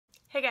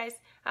Hey guys,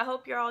 I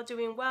hope you're all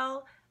doing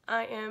well.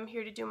 I am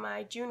here to do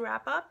my June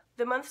wrap-up.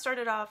 The month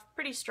started off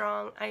pretty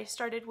strong. I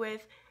started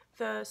with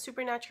the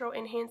Supernatural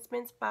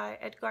Enhancements by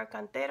Edgar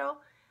Cantero.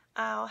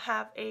 I'll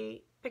have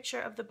a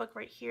picture of the book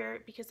right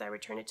here because I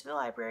returned it to the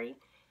library.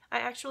 I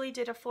actually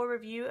did a full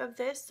review of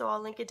this, so I'll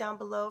link it down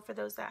below for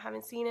those that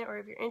haven't seen it or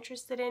if you're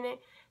interested in it.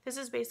 This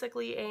is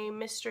basically a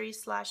mystery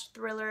slash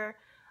thriller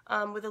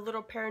with a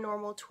little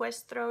paranormal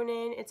twist thrown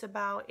in. It's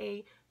about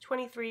a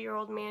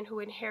 23-year-old man who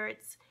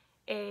inherits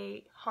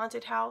a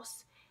haunted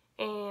house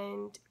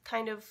and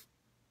kind of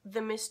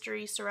the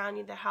mystery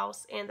surrounding the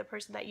house and the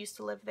person that used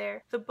to live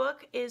there. The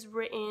book is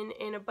written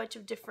in a bunch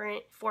of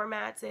different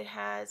formats. It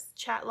has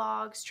chat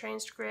logs,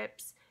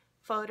 transcripts,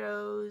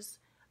 photos,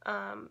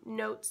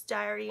 notes,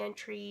 diary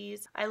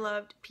entries. I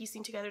loved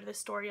piecing together the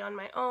story on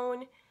my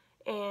own,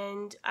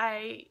 and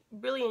I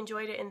really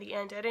enjoyed it in the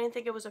end. I didn't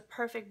think it was a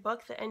perfect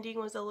book. The ending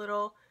was a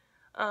little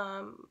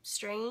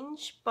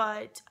strange,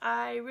 but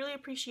I really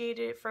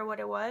appreciated it for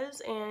what it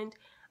was, and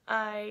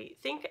I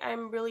think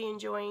I'm really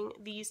enjoying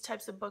these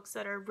types of books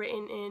that are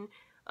written in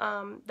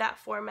that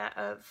format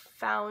of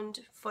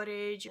found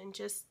footage and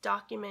just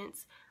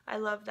documents. I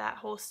love that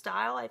whole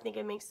style. I think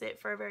it makes it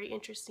for a very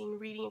interesting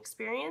reading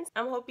experience.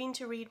 I'm hoping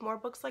to read more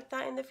books like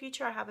that in the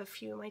future. I have a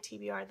few in my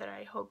TBR that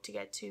I hope to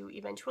get to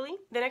eventually.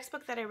 The next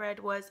book that I read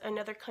was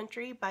Another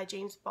Country by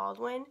James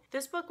Baldwin.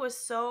 This book was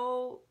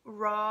so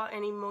raw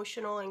and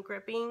emotional and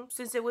gripping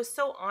since it was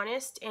so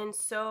honest and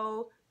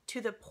so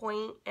to the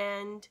point,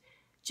 and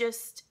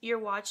just you're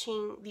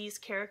watching these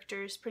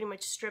characters pretty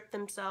much strip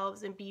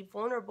themselves and be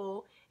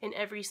vulnerable in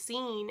every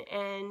scene,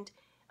 and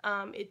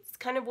it's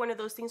kind of one of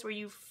those things where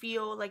you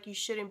feel like you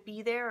shouldn't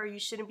be there or you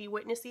shouldn't be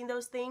witnessing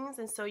those things,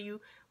 and so you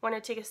want to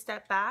take a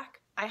step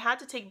back. I had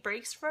to take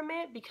breaks from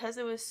it because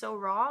it was so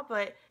raw,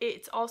 but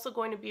it's also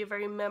going to be a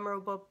very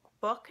memorable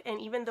book,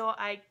 and even though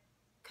I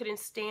couldn't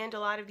stand a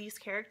lot of these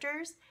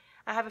characters,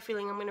 I have a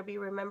feeling I'm going to be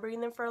remembering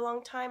them for a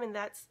long time, and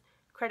that's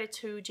credit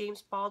to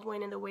James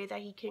Baldwin and the way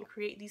that he can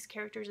create these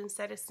characters and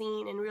set a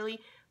scene and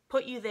really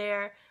put you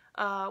there,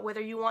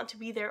 whether you want to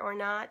be there or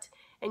not,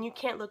 and you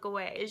can't look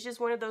away. It's just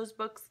one of those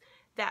books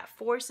that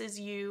forces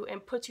you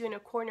and puts you in a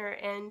corner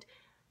and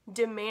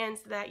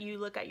demands that you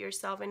look at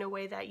yourself in a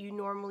way that you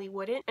normally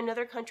wouldn't.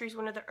 Another Country is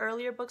one of the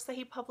earlier books that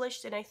he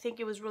published, and I think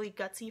it was really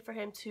gutsy for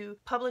him to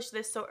publish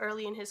this so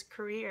early in his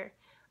career.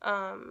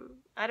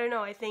 I don't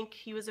know, I think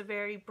he was a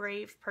very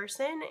brave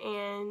person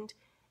and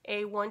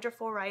a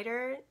wonderful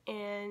writer,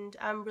 and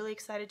I'm really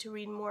excited to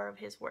read more of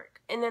his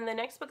work. And then the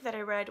next book that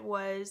I read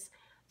was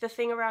The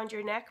Thing Around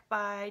Your Neck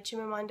by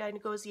Chimamanda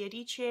Ngozi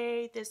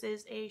Adichie. This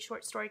is a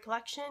short story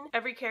collection.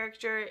 Every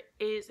character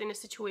is in a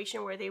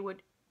situation where they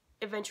would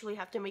eventually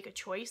have to make a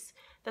choice.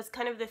 That's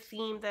kind of the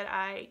theme that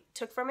I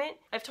took from it.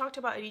 I've talked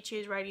about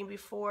Adichie's writing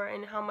before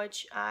and how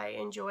much I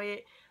enjoy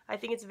it. I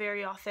think it's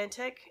very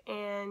authentic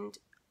and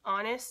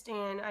honest,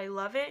 and I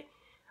love it.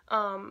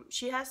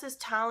 She has this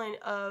talent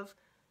of,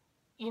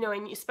 you know,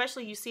 and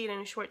especially you see it in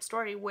a short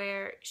story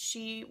where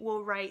she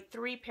will write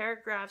 3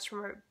 paragraphs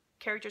from her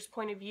character's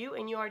point of view,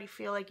 and you already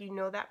feel like you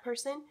know that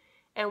person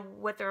and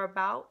what they're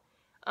about.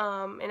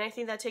 And I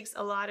think that takes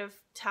a lot of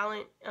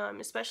talent,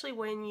 especially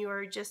when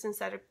you're just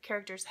inside a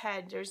character's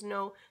head. There's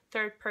no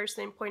third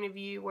person point of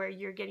view where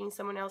you're getting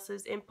someone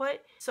else's input.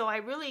 So I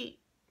really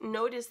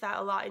noticed that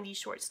a lot in these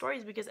short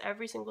stories because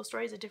every single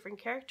story is a different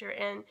character,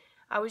 and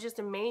I was just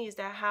amazed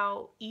at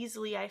how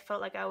easily I felt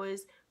like I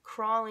was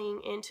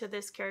crawling into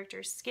this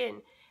character's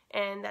skin,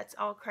 and that's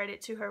all credit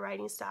to her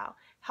writing style.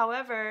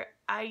 However,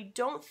 I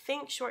don't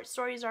think short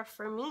stories are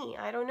for me.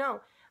 I don't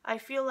know. I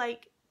feel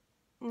like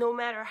no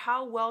matter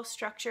how well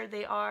structured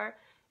they are,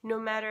 no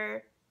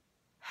matter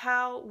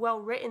how well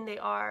written they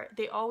are,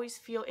 they always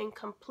feel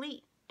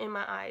incomplete in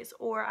my eyes,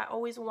 or I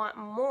always want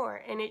more,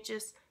 and it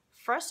just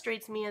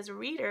frustrates me as a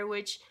reader,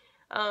 which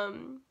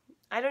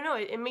I don't know,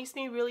 it makes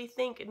me really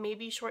think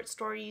maybe short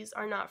stories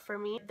are not for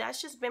me.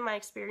 That's just been my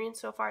experience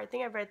so far. I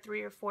think I've read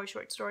 3 or 4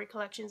 short story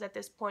collections at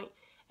this point,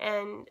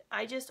 and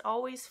I just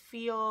always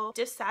feel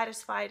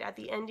dissatisfied at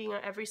the ending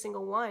of every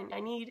single one. I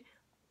need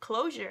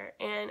closure,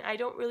 and I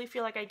don't really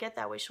feel like I get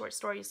that with short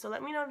stories. So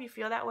let me know if you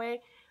feel that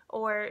way,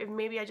 or if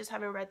maybe I just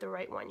haven't read the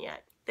right one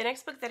yet. The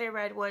next book that I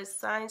read was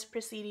Signs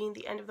Preceding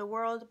the End of the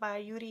World by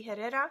Yuri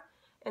Herrera,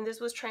 and this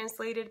was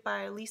translated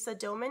by Lisa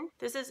Dillman.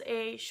 This is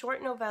a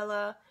short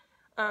novella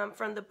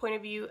from the point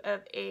of view of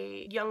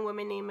a young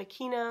woman named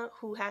Makina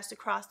who has to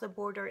cross the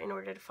border in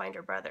order to find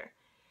her brother.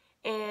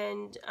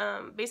 And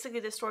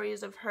basically the story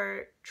is of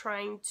her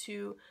trying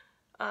to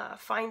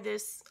find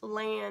this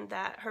land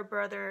that her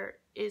brother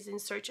is in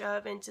search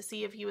of, and to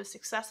see if he was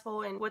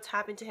successful and what's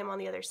happened to him on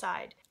the other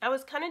side. I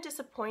was kind of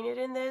disappointed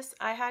in this.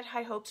 I had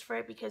high hopes for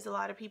it because a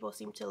lot of people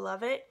seem to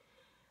love it,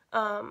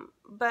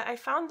 but I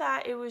found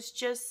that it was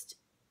just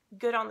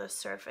good on the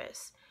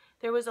surface.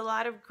 There was a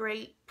lot of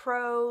great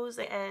prose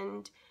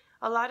and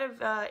a lot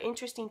of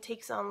interesting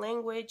takes on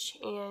language,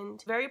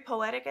 and very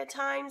poetic at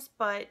times,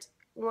 but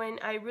when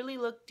I really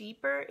looked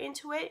deeper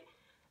into it,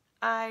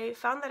 I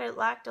found that it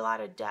lacked a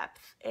lot of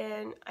depth,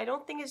 and I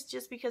don't think it's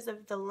just because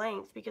of the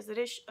length, because it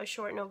is a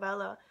short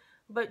novella,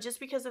 but just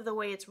because of the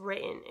way it's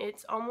written.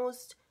 It's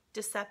almost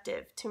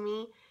deceptive to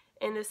me,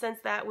 in the sense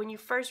that when you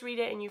first read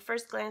it and you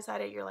first glance at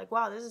it, you're like,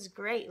 wow, this is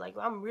great. Like,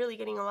 I'm really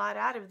getting a lot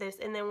out of this.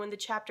 And then when the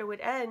chapter would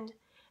end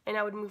and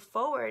I would move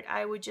forward,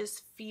 I would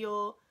just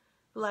feel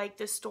like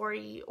the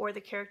story or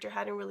the character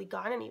hadn't really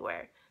gone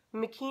anywhere.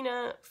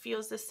 Makina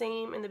feels the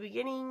same in the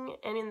beginning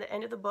and in the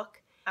end of the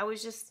book. I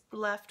was just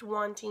left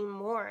wanting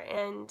more,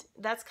 and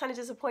that's kind of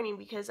disappointing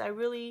because I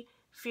really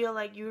feel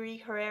like Yuri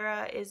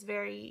Herrera is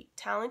very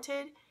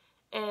talented,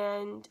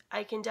 and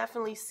I can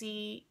definitely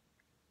see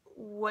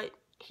what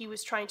he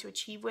was trying to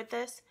achieve with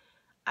this.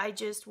 I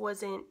just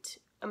wasn't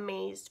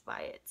amazed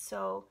by it.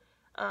 So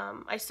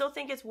I still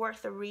think it's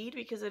worth a read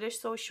because it is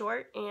so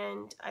short,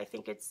 and I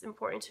think it's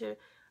important to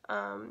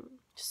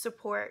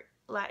support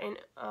Latin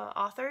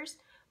authors,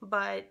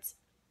 but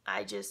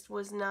I just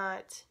was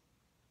not,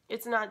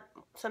 it's not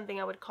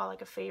something I would call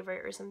like a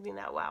favorite or something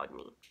that wowed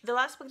me. The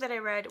last book that I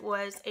read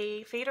was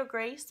A Fatal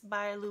Grace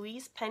by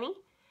Louise Penny.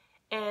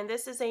 And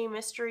this is a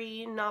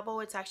mystery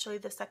novel. It's actually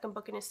the second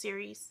book in a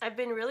series. I've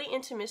been really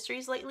into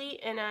mysteries lately,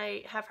 and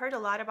I have heard a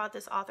lot about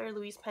this author,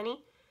 Louise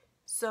Penny.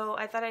 So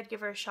I thought I'd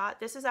give her a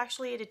shot. This is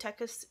actually a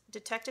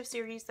detective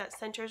series that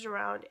centers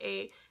around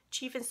a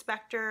Chief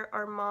Inspector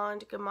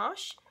Armand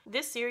Gamache.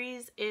 This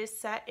series is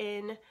set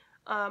in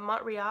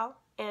Montreal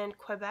and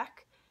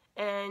Quebec.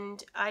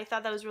 And I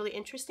thought that was really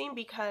interesting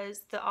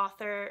because the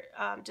author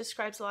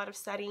describes a lot of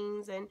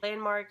settings and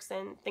landmarks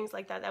and things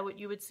like that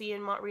you would see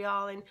in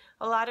Montreal, and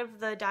a lot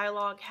of the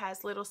dialogue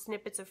has little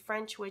snippets of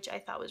French, which I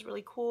thought was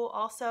really cool.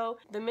 Also,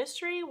 the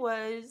mystery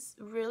was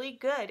really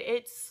good.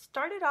 It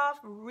started off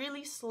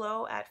really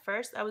slow at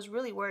first. I was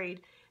really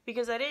worried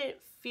because I didn't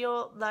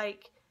feel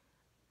like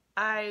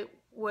I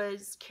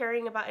was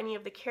caring about any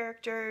of the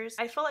characters.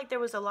 I felt like there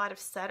was a lot of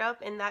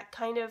setup, and that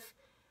kind of,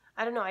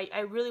 I don't know,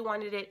 I really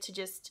wanted it to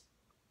just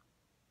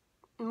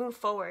move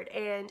forward,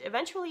 and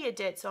eventually it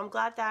did. So I'm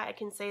glad that I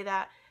can say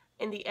that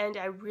in the end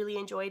I really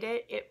enjoyed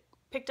it. It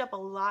picked up a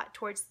lot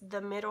towards the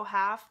middle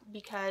half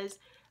because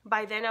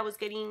by then I was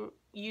getting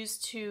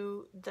used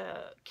to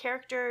the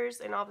characters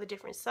and all the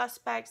different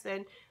suspects,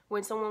 and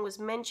when someone was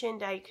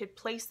mentioned I could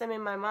place them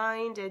in my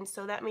mind, and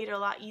so that made it a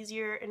lot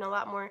easier and a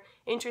lot more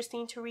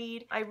interesting to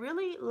read. I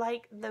really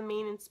like the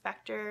main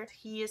inspector.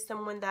 He is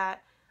someone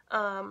that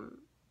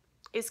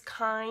is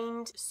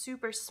kind,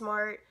 super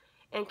smart,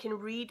 and can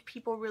read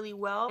people really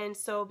well. And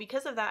so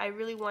because of that, I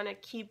really want to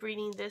keep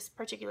reading this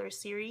particular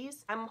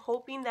series. I'm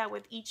hoping that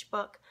with each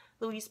book,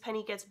 Louise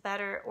Penny gets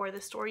better or the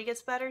story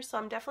gets better. So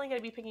I'm definitely going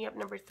to be picking up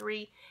number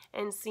 3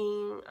 and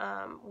seeing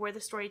where the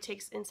story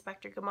takes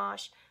Inspector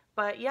Gamache.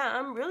 But yeah,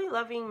 I'm really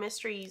loving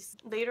mysteries.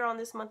 Later on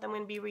this month, I'm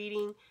going to be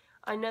reading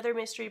another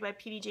mystery by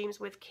P.D. James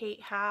with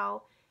Kate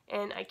Howe,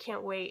 and I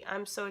can't wait.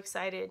 I'm so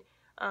excited.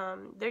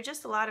 They're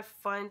just a lot of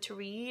fun to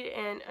read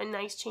and a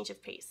nice change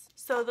of pace.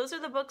 So those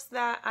are the books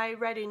that I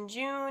read in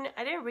June.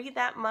 I didn't read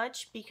that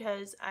much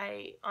because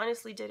I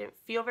honestly didn't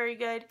feel very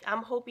good.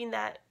 I'm hoping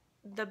that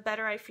the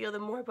better I feel, the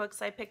more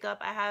books I pick up.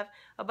 I have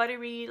a buddy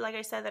read, like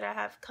I said, that I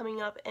have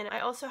coming up, and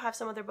I also have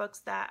some other books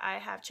that I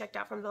have checked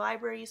out from the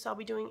library, so I'll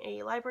be doing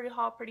a library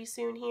haul pretty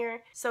soon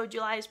here. So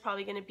July is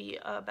probably going to be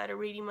a better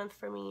reading month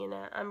for me, and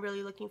I'm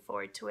really looking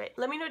forward to it.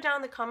 Let me know down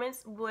in the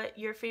comments what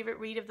your favorite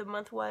read of the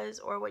month was,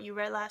 or what you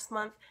read last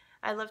month.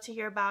 I'd love to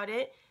hear about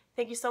it.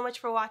 Thank you so much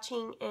for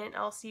watching, and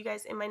I'll see you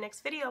guys in my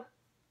next video.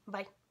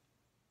 Bye.